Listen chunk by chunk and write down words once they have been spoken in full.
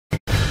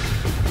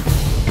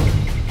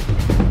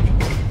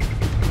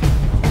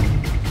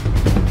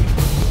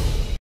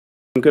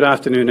Good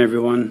afternoon,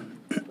 everyone.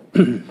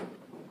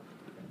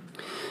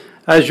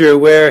 As you're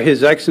aware,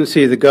 His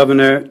Excellency the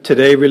Governor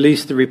today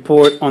released the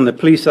report on the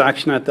police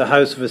action at the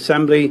House of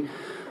Assembly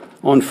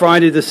on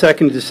Friday the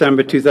 2nd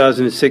December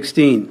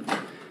 2016.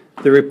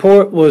 The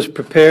report was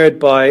prepared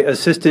by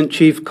Assistant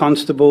Chief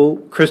Constable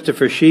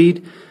Christopher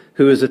Sheed,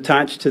 who is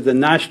attached to the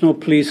National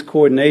Police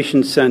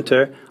Coordination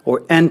Centre,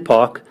 or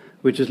NPOC,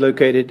 which is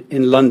located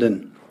in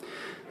London.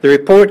 The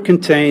report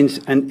contains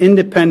an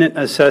independent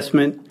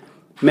assessment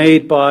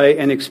made by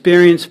an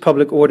experienced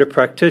public order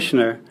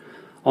practitioner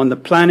on the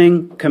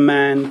planning,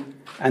 command,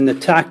 and the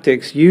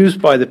tactics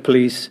used by the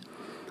police,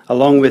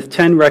 along with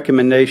 10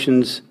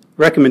 recommendations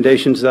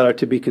that are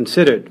to be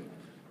considered.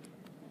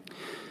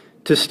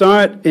 To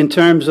start, in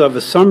terms of a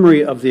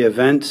summary of the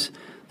events,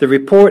 the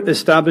report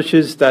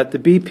establishes that the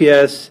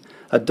BPS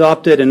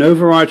adopted an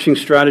overarching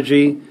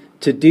strategy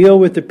to deal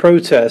with the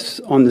protests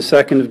on the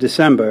 2nd of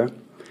December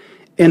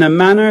in a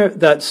manner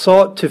that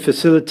sought to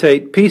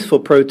facilitate peaceful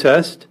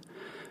protest,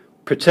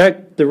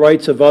 protect the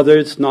rights of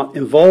others not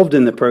involved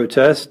in the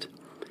protest,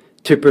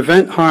 to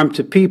prevent harm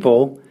to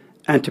people,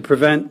 and to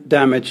prevent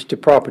damage to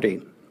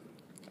property.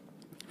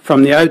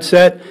 From the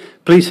outset,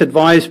 police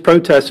advised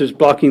protesters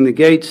blocking the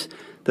gates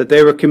that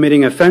they were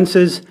committing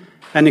offences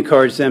and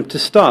encouraged them to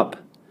stop,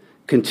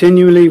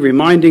 continually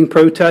reminding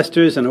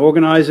protesters and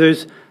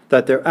organisers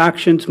that their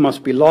actions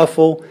must be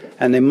lawful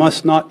and they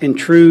must not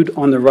intrude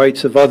on the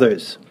rights of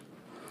others.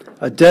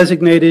 A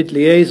designated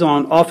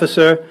liaison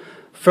officer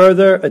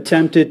further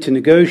attempted to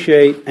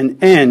negotiate an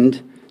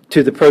end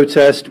to the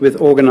protest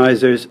with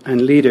organisers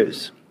and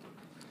leaders.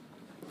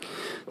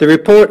 The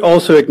report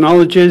also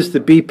acknowledges the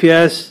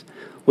BPS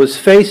was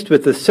faced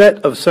with a set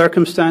of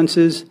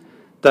circumstances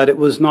that it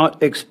was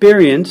not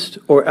experienced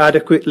or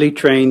adequately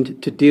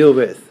trained to deal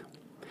with.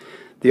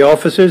 The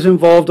officers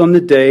involved on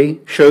the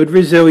day showed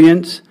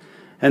resilience,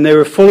 and they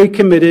were fully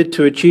committed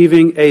to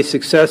achieving a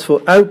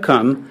successful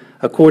outcome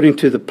according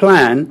to the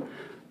plan,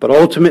 but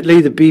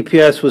ultimately the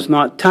BPS was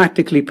not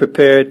tactically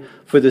prepared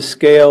for the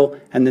scale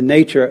and the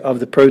nature of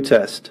the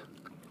protest.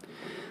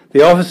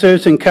 The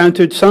officers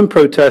encountered some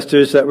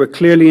protesters that were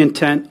clearly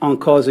intent on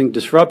causing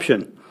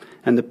disruption,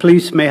 and the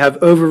police may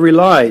have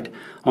over-relied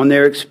on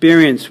their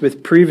experience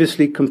with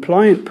previously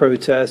compliant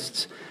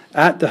protests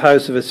at the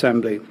House of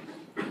Assembly.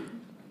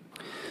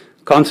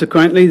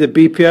 Consequently, the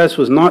BPS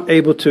was not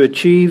able to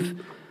achieve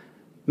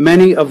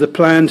many of the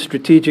plan's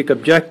strategic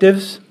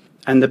objectives,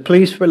 and the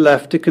police were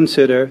left to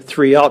consider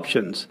three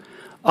options.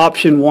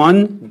 Option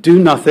 1, do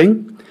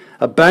nothing,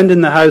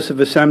 abandon the House of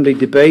Assembly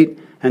debate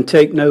and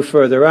take no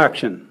further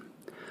action.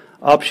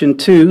 Option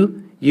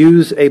 2,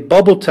 use a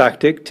bubble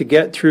tactic to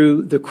get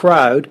through the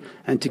crowd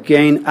and to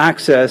gain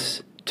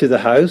access to the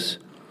House.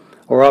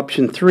 Or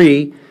option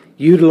 3,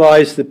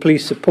 utilize the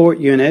Police Support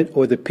Unit,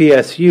 or the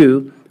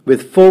PSU,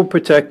 with full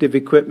protective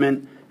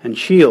equipment and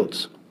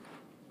shields.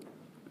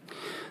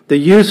 The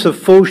use of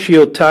full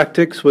shield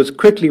tactics was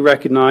quickly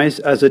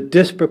recognized as a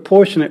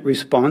disproportionate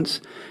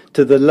response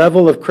to the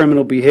level of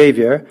criminal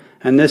behavior,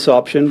 and this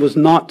option was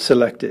not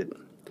selected.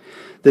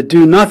 The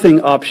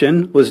do-nothing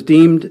option was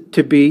deemed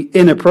to be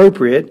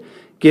inappropriate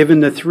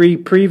given the 3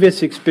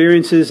 previous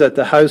experiences at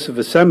the House of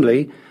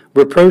Assembly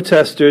where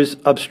protesters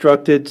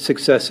obstructed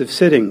successive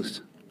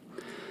sittings.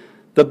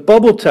 The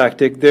bubble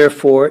tactic,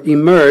 therefore,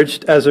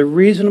 emerged as a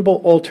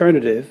reasonable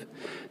alternative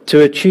to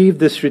achieve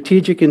the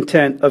strategic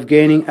intent of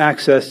gaining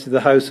access to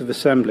the House of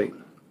Assembly.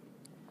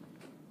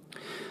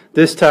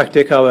 This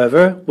tactic,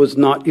 however, was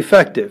not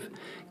effective,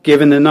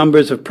 given the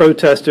numbers of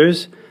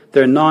protesters,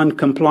 their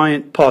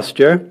non-compliant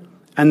posture,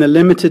 and the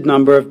limited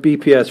number of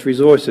BPS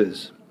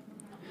resources.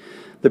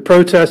 The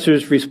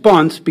protesters'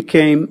 response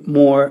became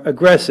more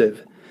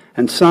aggressive,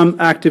 and some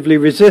actively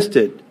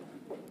resisted,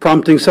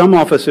 prompting some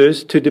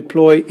officers to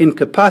deploy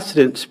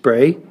incapacitant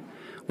spray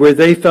where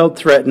they felt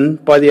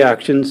threatened by the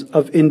actions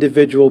of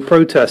individual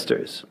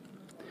protesters.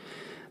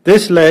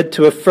 This led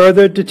to a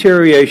further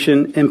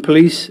deterioration in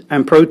police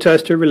and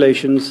protester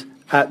relations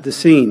at the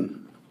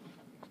scene.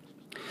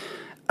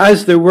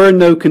 As there were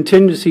no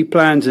contingency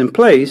plans in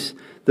place,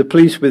 the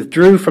police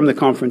withdrew from the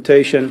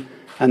confrontation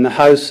and the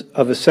House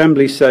of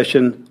Assembly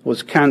session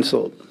was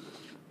cancelled.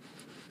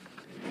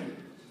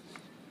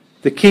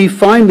 The key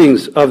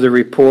findings of the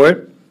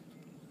report: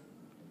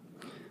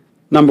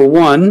 Number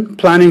 1,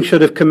 planning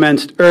should have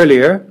commenced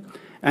earlier,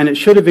 and it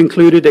should have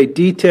included a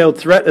detailed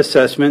threat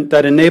assessment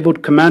that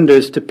enabled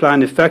commanders to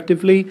plan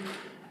effectively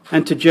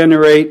and to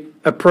generate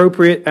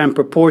appropriate and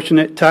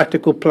proportionate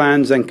tactical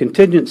plans and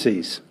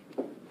contingencies.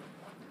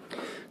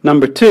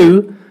 Number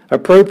 2,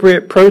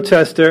 appropriate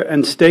protester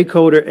and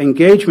stakeholder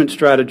engagement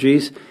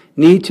strategies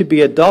need to be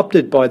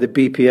adopted by the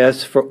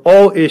BPS for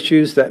all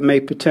issues that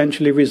may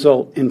potentially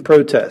result in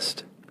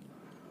protest.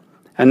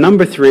 And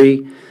number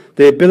 3,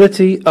 the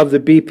ability of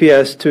the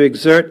BPS to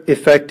exert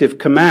effective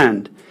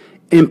command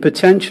in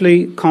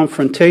potentially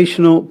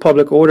confrontational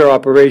public order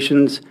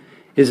operations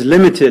is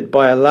limited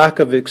by a lack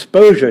of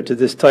exposure to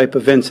this type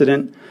of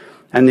incident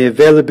and the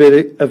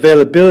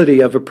availability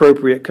of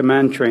appropriate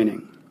command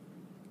training.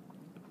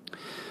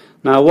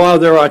 Now, while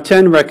there are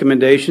 10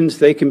 recommendations,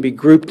 they can be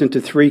grouped into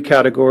 3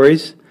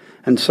 categories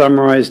and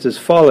summarized as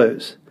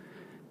follows.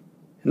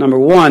 Number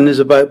 1 is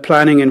about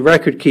planning and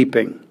record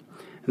keeping.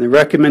 And the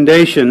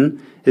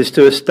recommendation is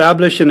to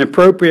establish an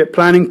appropriate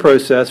planning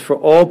process for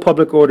all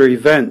public order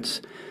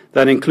events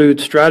that include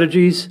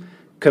strategies,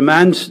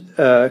 command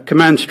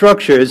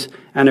structures,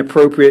 and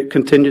appropriate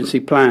contingency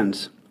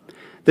plans.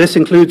 This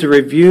includes a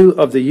review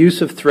of the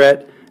use of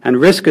threat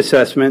and risk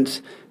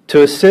assessments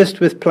to assist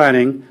with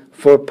planning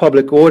for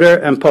public order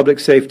and public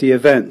safety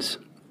events.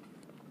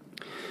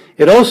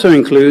 It also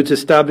includes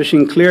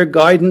establishing clear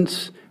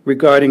guidance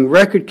regarding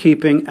record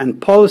keeping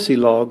and policy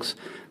logs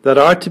that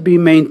are to be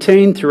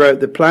maintained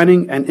throughout the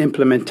planning and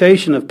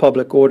implementation of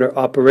public order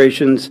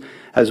operations,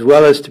 as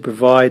well as to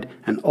provide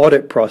an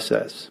audit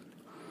process.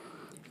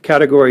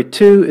 Category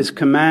 2 is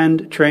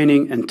command,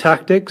 training, and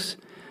tactics.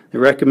 The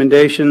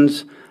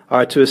recommendations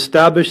are to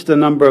establish the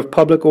number of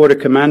public order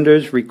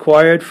commanders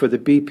required for the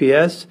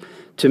BPS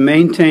to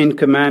maintain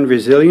command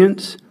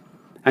resilience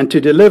and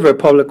to deliver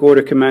public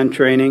order command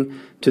training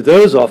to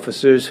those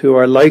officers who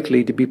are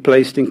likely to be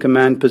placed in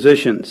command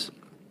positions.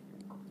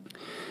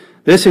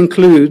 This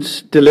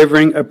includes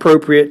delivering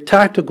appropriate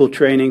tactical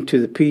training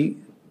to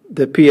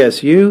the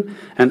PSU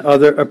and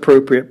other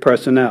appropriate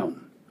personnel.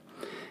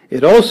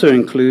 It also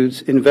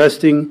includes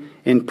investing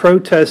in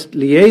protest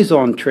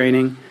liaison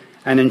training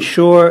and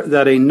ensure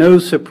that a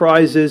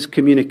no-surprises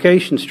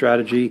communication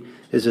strategy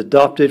is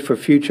adopted for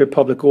future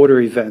public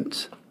order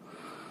events.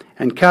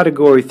 And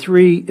Category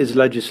 3 is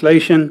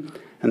legislation,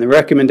 and the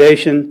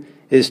recommendation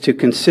is to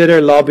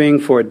consider lobbying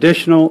for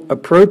additional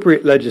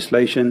appropriate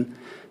legislation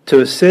to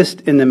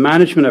assist in the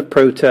management of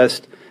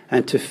protest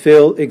and to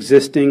fill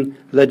existing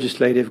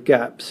legislative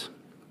gaps.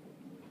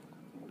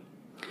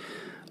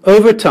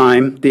 Over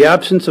time, the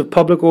absence of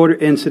public order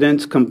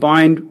incidents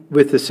combined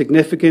with the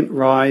significant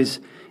rise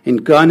in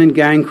gun and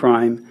gang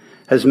crime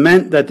has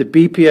meant that the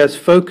BPS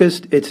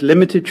focused its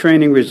limited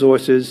training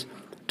resources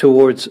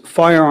towards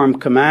firearm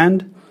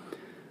command,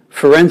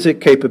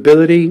 forensic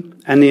capability,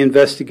 and the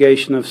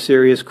investigation of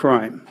serious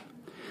crime.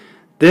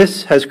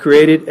 This has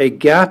created a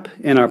gap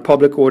in our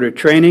public order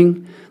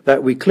training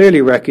that we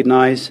clearly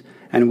recognize,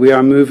 and we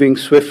are moving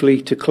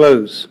swiftly to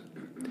close.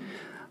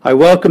 I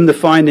welcome the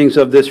findings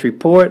of this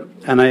report,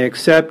 and I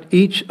accept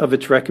each of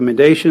its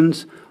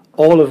recommendations,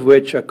 all of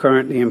which are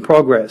currently in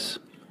progress.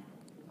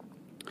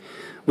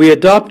 We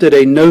adopted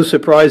a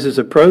no-surprises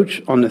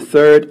approach on the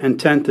 3rd and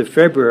 10th of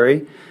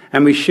February,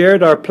 and we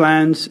shared our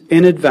plans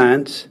in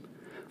advance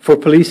for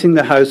policing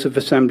the House of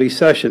Assembly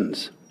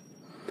sessions.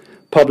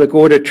 Public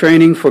order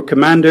training for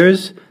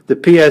commanders, the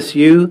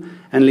PSU,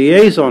 and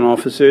liaison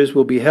officers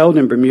will be held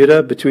in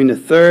Bermuda between the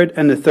 3rd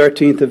and the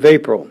 13th of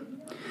April.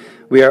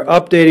 We are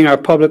updating our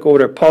public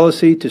order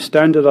policy to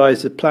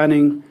standardize the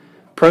planning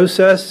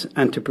process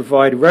and to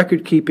provide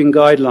record-keeping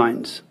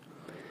guidelines.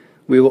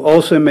 We will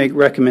also make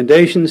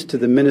recommendations to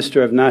the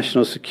Minister of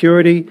National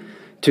Security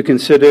to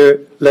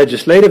consider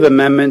legislative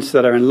amendments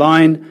that are in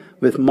line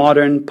with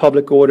modern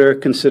public order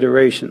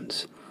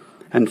considerations.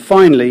 And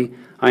finally,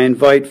 I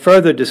invite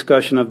further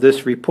discussion of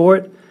this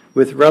report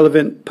with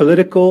relevant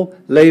political,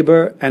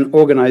 labor, and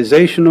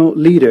organizational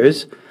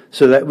leaders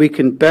so that we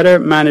can better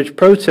manage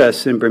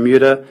protests in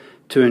Bermuda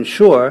to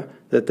ensure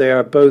that they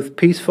are both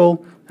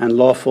peaceful and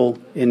lawful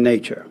in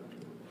nature.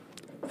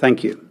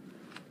 Thank you.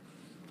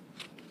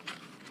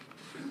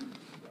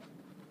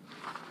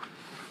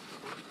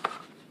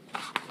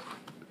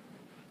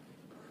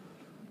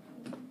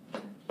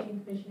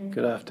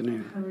 Good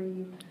afternoon. How are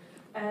you?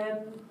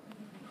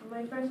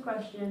 My first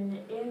question,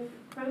 if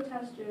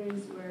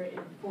protesters were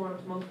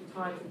informed multiple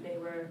times that they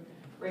were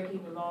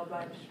breaking the law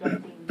by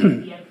obstructing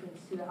the entrance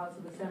to the House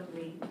of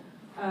Assembly,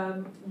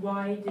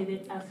 why did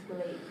it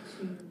escalate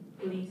to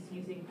police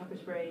using pepper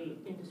spray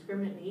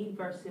indiscriminately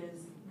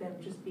versus them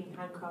just being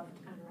handcuffed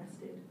and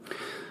arrested?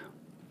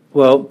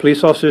 Well,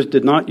 police officers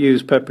did not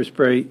use pepper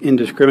spray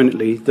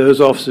indiscriminately.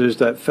 Those officers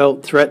that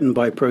felt threatened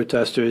by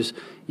protesters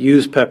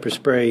used pepper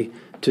spray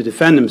to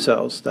defend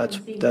themselves.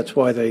 That's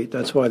why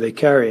they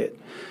carry it.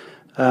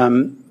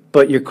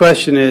 But your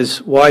question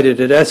is, why did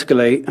it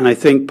escalate? And I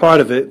think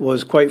part of it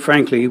was, quite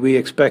frankly, we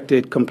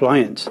expected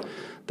compliance.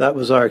 That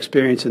was our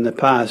experience in the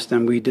past,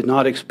 and we did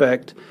not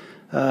expect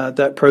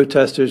that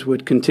protesters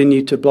would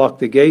continue to block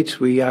the gates.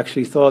 We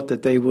actually thought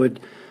that they would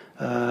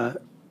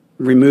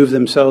remove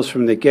themselves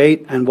from the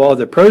gate, and while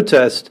the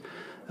protest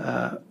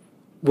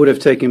would have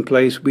taken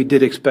place, we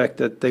did expect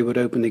that they would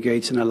open the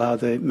gates and allow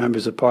the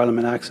members of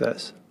Parliament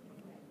access.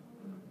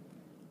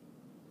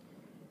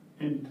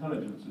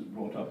 Intelligence is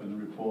brought up in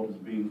the report as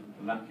being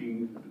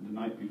lacking the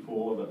night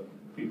before,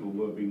 that people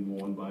were being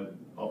warned by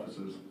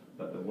officers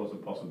that there was a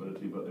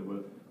possibility, but they were,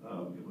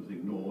 it was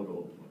ignored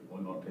or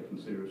not taken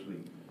seriously.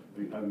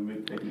 Have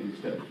you taken any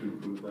steps to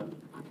improve that?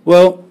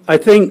 Well, I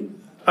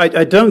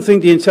don't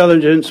think the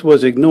intelligence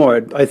was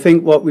ignored. I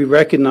think what we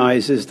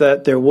recognize is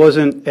that there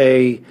wasn't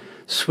a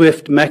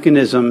swift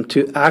mechanism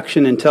to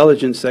action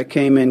intelligence that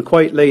came in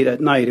quite late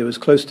at night. It was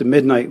close to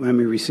midnight when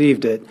we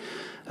received it.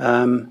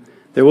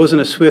 There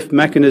wasn't a swift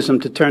mechanism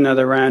to turn that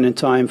around in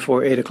time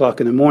for 8 o'clock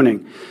in the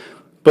morning.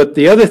 But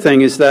the other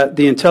thing is that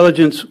the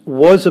intelligence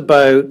was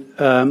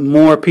about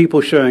more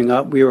people showing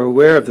up. We were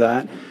aware of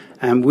that.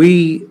 And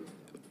we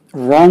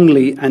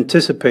wrongly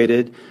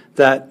anticipated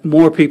that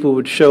more people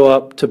would show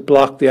up to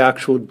block the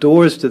actual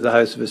doors to the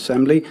House of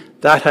Assembly.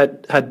 That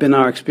had been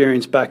our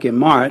experience back in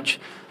March.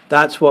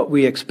 That's what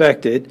we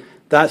expected.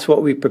 That's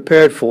what we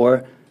prepared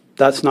for.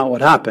 That's not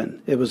what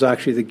happened. It was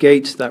actually the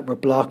gates that were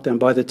blocked. And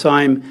by the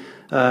time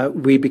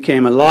we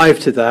became alive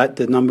to that,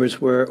 the numbers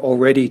were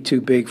already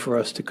too big for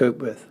us to cope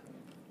with.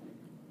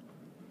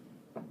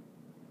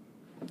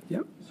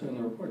 Yep. So in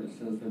the report it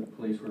says that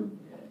police were,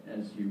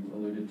 as you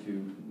alluded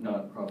to,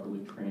 not properly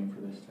trained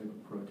for this type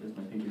of protest.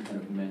 I think you kind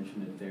of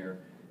mentioned it there.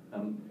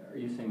 Are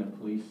you saying that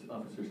police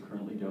officers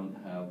currently don't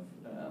have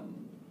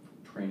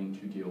training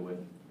to deal with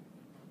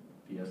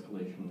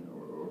de-escalation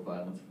or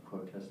violence of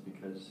protests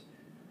because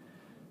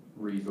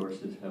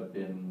resources have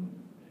been,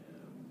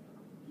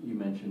 you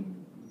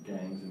mentioned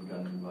gangs and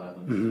gun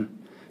violence,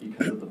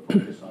 because of the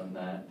focus on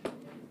that,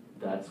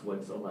 that's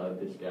what's allowed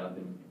this gap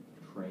in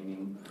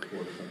training for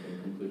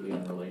something completely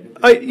unrelated?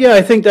 Yeah,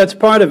 I think that's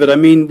part of it. I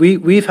mean,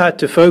 we've had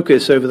to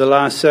focus over the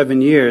last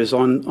 7 years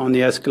on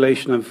the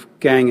escalation of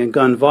gang and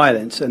gun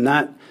violence, and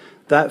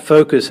that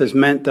focus has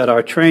meant that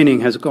our training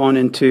has gone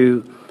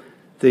into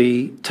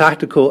the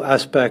tactical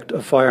aspect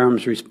of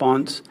firearms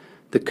response,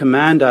 the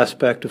command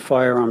aspect of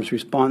firearms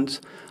response,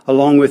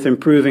 along with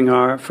improving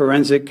our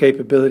forensic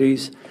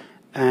capabilities,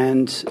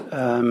 and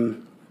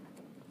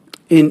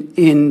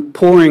in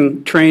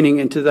pouring training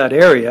into that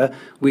area,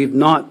 we've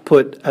not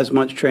put as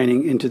much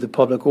training into the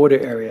public order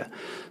area.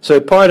 So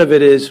part of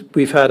it is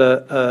we've had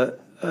a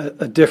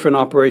different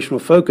operational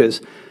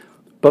focus,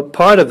 but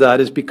part of that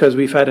is because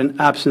we've had an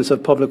absence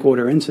of public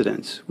order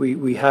incidents.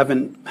 We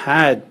haven't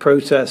had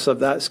protests of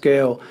that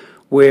scale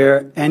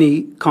where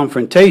any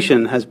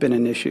confrontation has been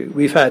an issue.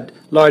 We've had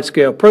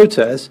large-scale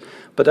protests,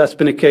 but that's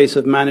been a case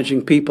of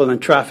managing people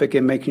and traffic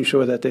and making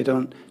sure that they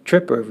don't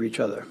trip over each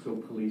other. So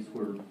police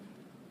were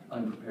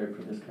unprepared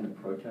for this kind of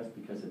protest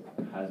because it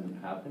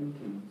hasn't happened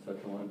in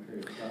such a long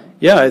period of time?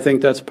 Yeah, I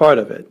think that's part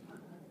of it.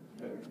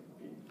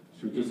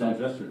 Should we just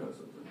suggest or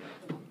something?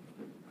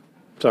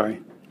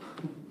 Sorry.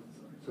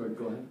 Sorry,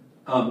 go ahead.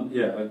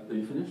 Yeah, are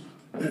you finished?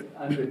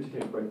 I'm going to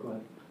take a break, go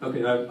ahead.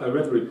 Okay, I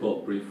read the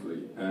report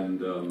briefly,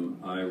 and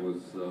I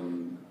was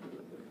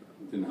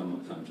didn't have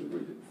much time to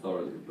read it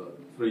thoroughly, but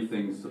 3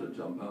 things sort of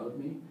jump out at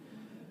me.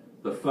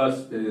 The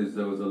first is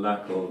there was a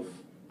lack of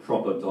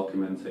proper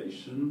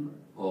documentation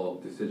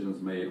of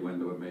decisions made, when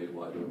they were made,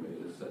 why they were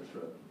made, etc.,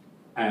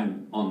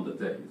 and on the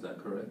day. Is that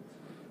correct?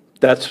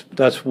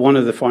 That's one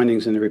of the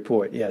findings in the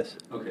report, yes.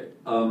 Okay.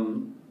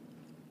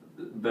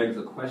 Begs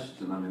a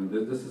question. I mean,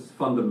 this is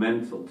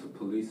fundamental to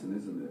policing,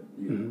 isn't it?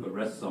 You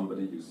arrest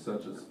somebody, you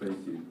search a space,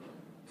 you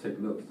take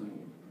notes, don't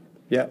you?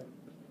 Yeah.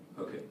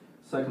 Okay.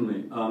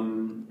 Secondly,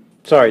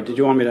 Sorry, did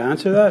you want me to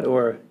answer that,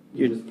 or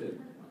you just did.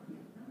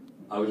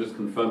 I was just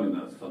confirming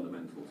that's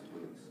fundamental to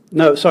police.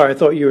 No, sorry, I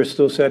thought you were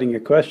still setting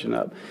your question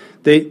up.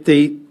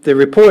 The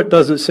report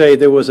doesn't say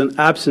there was an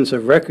absence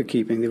of record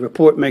keeping. The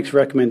report makes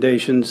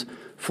recommendations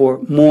for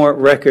more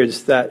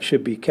records that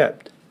should be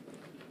kept.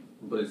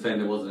 But it's saying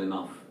there wasn't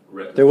enough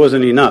records. There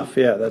wasn't enough,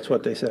 yeah, that's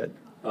what they said.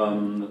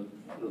 The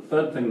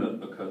third thing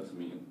that occurred to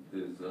me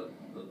is, the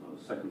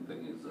second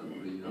thing is that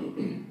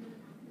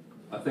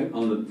I think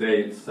on the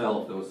day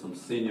itself there were some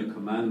senior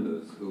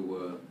commanders who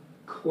were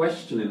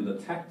questioning the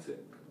tactic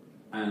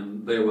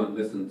and they weren't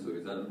listened to.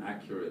 Is that an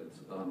accurate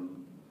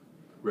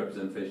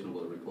representation of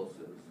what the report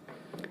says?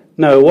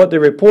 No, what the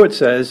report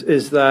says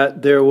is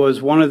that there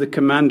was one of the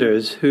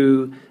commanders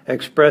who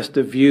expressed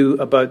a view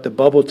about the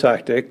bubble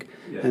tactic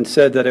and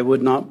said that it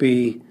would not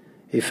be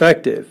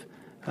effective.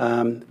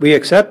 We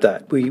accept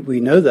that.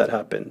 We know that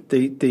happened.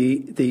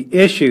 The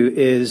issue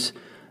is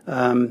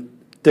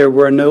there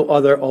were no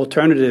other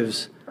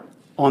alternatives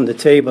on the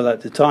table at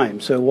the time.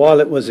 So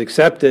while it was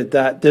accepted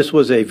that this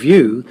was a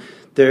view,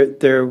 there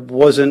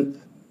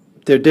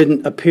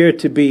didn't appear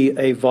to be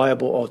a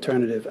viable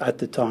alternative at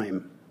the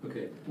time.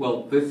 Okay.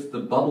 Well, the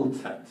bubble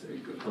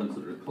tactic, according to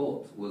the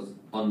report, was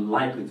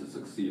unlikely to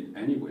succeed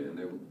anyway, and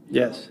they would.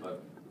 Yes.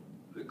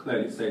 It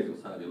clearly says it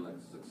was highly unlikely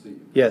to succeed.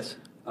 Yes.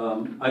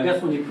 I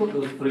guess when you put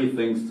those 3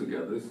 things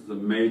together, this is a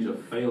major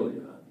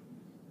failure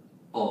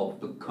of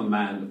the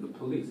command of the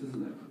police,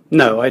 isn't it?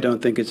 No, I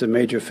don't think it's a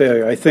major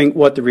failure. I think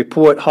what the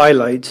report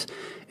highlights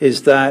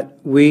is that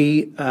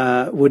we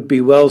would be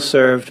well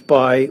served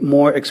by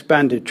more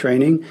expanded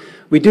training.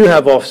 We do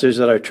have officers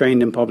that are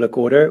trained in public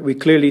order. We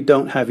clearly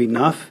don't have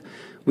enough.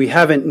 We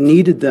haven't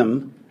needed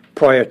them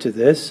prior to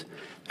this,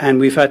 and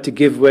we've had to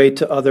give way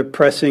to other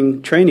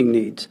pressing training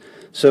needs.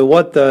 So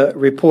what the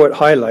report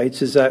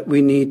highlights is that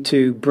we need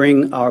to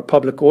bring our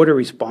public order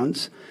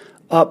response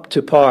up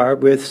to par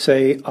with,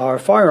 say, our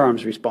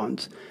firearms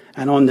response.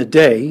 And on the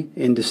day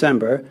in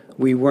December,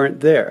 we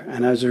weren't there.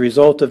 And as a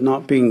result of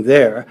not being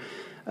there,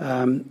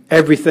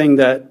 everything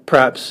that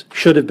perhaps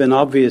should have been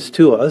obvious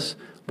to us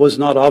was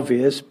not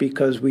obvious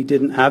because we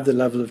didn't have the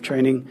level of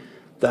training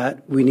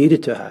that we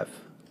needed to have.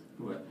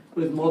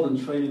 But it's more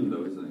than training,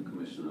 though, isn't it,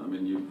 Commissioner? I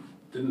mean, you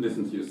didn't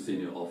listen to your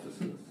senior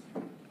officers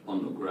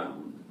on the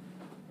ground,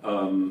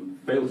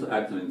 failed to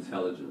act on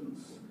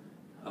intelligence,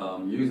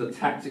 use a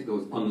tactic that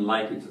was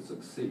unlikely to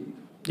succeed.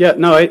 Yeah,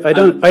 no, I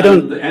don't.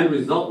 And the end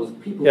result was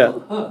people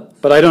got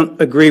hurt. But I don't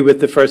agree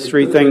with the first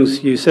three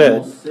things you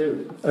said.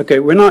 Okay,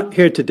 we're not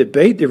here to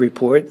debate the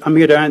report. I'm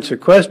here to answer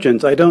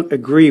questions. I don't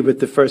agree with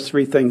the first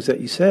three things that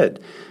you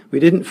said. We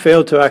didn't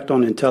fail to act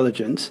on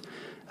intelligence,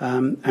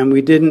 and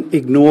we didn't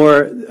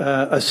ignore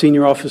a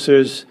senior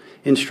officer's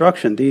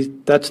instruction.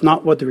 That's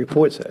not what the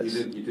report says.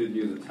 You did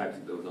use a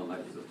tactic that was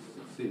unlikely to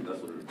succeed. That's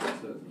what the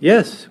report says.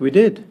 Yes, we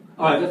did.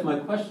 All right, I guess my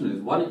question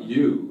is, why don't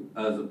you,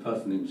 as a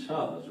person in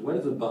charge, where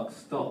does the buck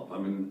stop? I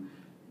mean,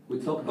 we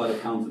talk about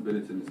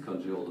accountability in this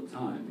country all the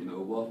time. You know,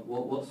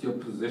 what's your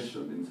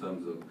position in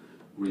terms of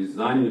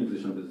resigning your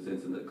position of this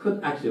incident that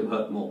could actually have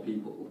hurt more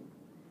people?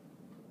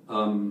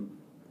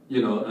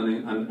 You know,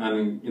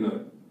 and you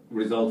know,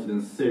 resulted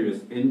in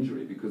serious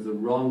injury because the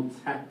wrong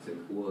tactic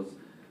was.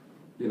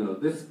 You know,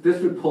 this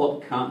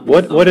report can't.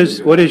 What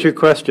is your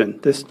question?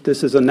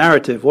 This is a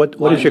narrative.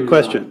 What is your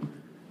question?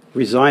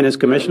 Resign as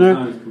commissioner?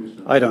 Resign as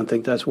commissioner. I don't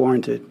think that's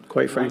warranted,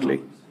 quite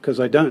frankly, because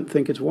I don't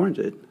think it's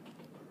warranted.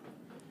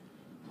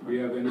 Do we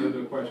have any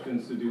other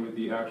questions to do with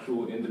the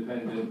actual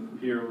independent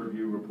peer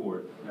review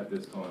report at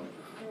this time?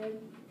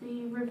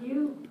 The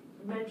review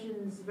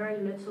mentions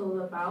very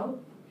little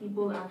about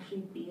people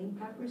actually being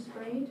pepper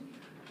sprayed.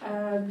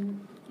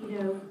 You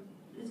know,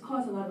 it's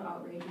caused a lot of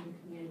outrage in the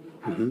community,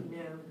 as you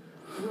know.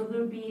 Will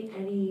there be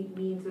any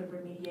means of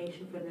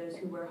remediation for those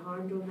who were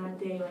harmed on that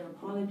day, or an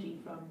apology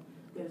from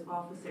those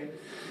officers?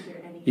 Is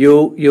there any?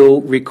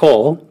 You'll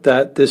recall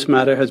that this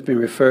matter has been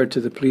referred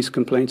to the Police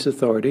Complaints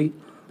Authority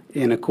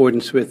in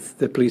accordance with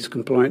the Police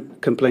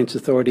Complaints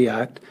Authority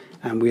Act,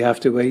 and we have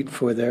to wait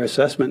for their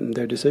assessment and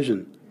their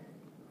decision.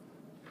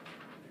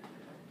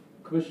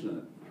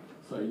 Commissioner,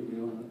 sorry,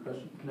 you want a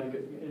question? Can I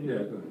get? Yeah,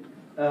 go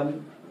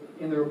ahead.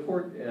 In the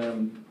report,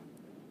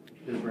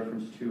 there's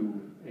reference to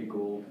a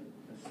gold,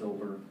 a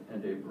silver,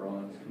 and a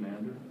bronze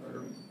commander.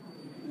 Are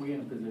we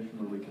in a position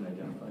where we can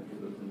identify who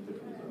those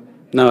individuals are?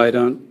 No, I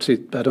don't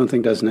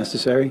think that's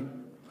necessary.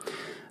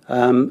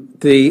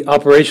 The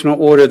operational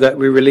order that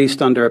we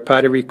released under a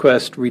party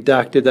request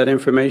redacted that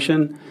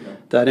information. Yeah.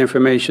 That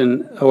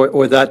information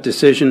or that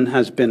decision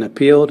has been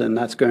appealed, and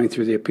that's going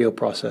through the appeal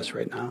process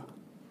right now.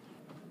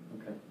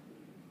 Okay.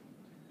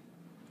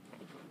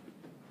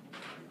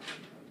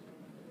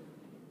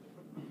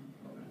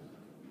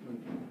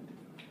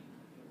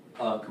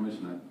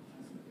 Commissioner,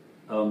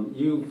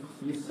 you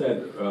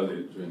said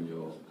earlier during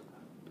your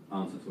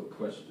answer to a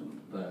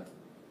question that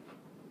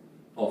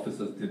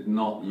officers did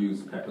not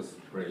use pepper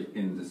spray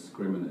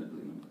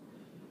indiscriminately.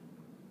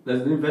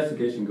 There's an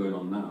investigation going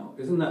on now.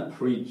 Isn't that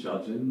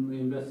prejudging the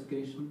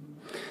investigation?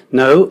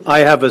 No, I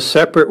have a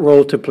separate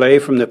role to play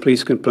from the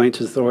Police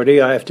Complaints Authority.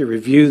 I have to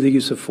review the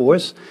use of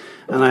force,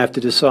 and I have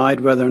to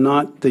decide whether or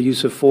not the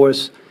use of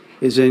force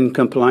is in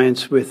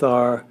compliance with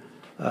our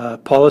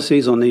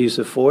policies on the use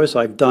of force.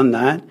 I've done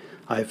that.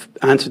 I've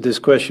answered this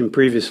question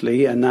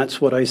previously, and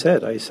that's what I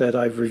said. I said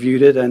I've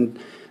reviewed it, and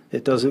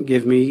it doesn't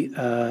give me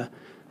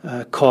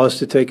cause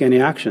to take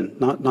any action,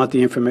 not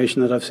the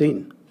information that I've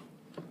seen.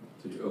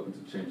 So you're open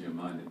to change your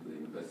mind if the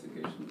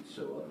investigation would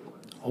show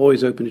otherwise?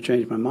 Always open to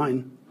change my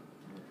mind.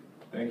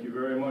 Thank you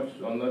very much.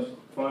 Unless,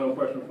 final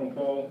question from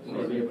Paul?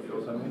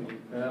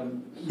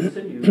 You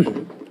said you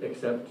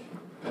accept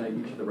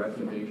each of the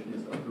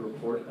recommendations of the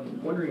report.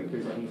 I'm wondering if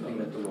there's anything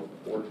that the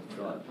report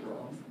got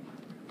wrong.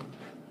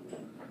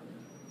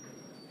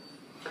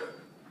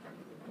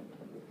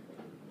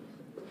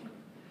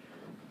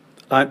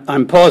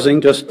 I'm pausing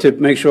just to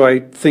make sure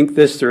I think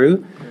this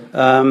through,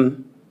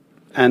 and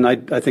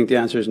I think the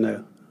answer is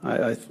no.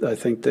 I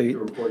think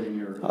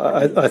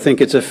I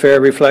think it's a fair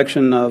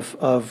reflection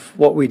of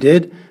what we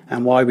did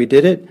and why we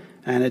did it,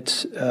 and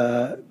it's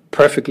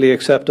perfectly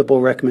acceptable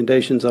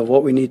recommendations of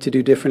what we need to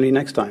do differently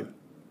next time.